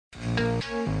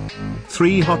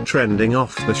3 hot trending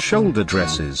off-the-shoulder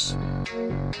dresses.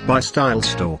 By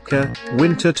Stylestalker,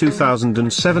 Winter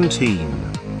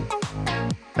 2017.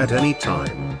 At any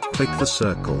time, click the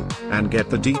circle, and get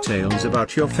the details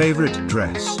about your favorite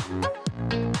dress.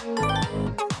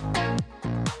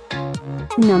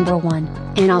 Number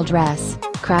 1. Anal dress,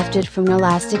 crafted from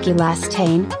elastic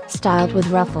elastane, styled with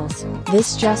ruffles.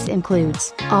 This dress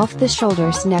includes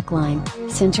off-the-shoulders neckline,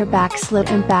 center back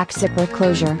slit and back zipper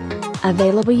closure.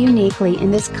 Available uniquely in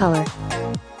this color.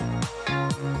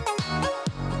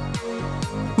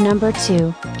 Number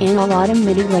 2. Anal autumn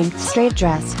midi length straight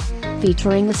dress.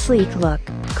 Featuring a sleek look,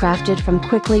 crafted from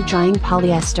quickly drying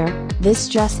polyester. This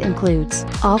dress includes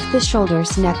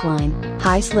off-the-shoulders neckline,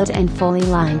 high slit and fully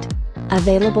lined.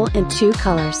 Available in 2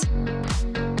 colors.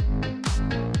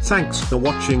 Thanks for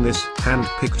watching this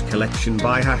hand-picked collection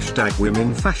by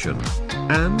 #WomenFashion.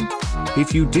 And,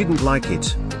 if you didn't like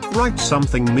it, write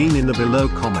something mean in the below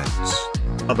comments.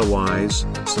 Otherwise,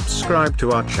 subscribe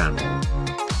to our channel.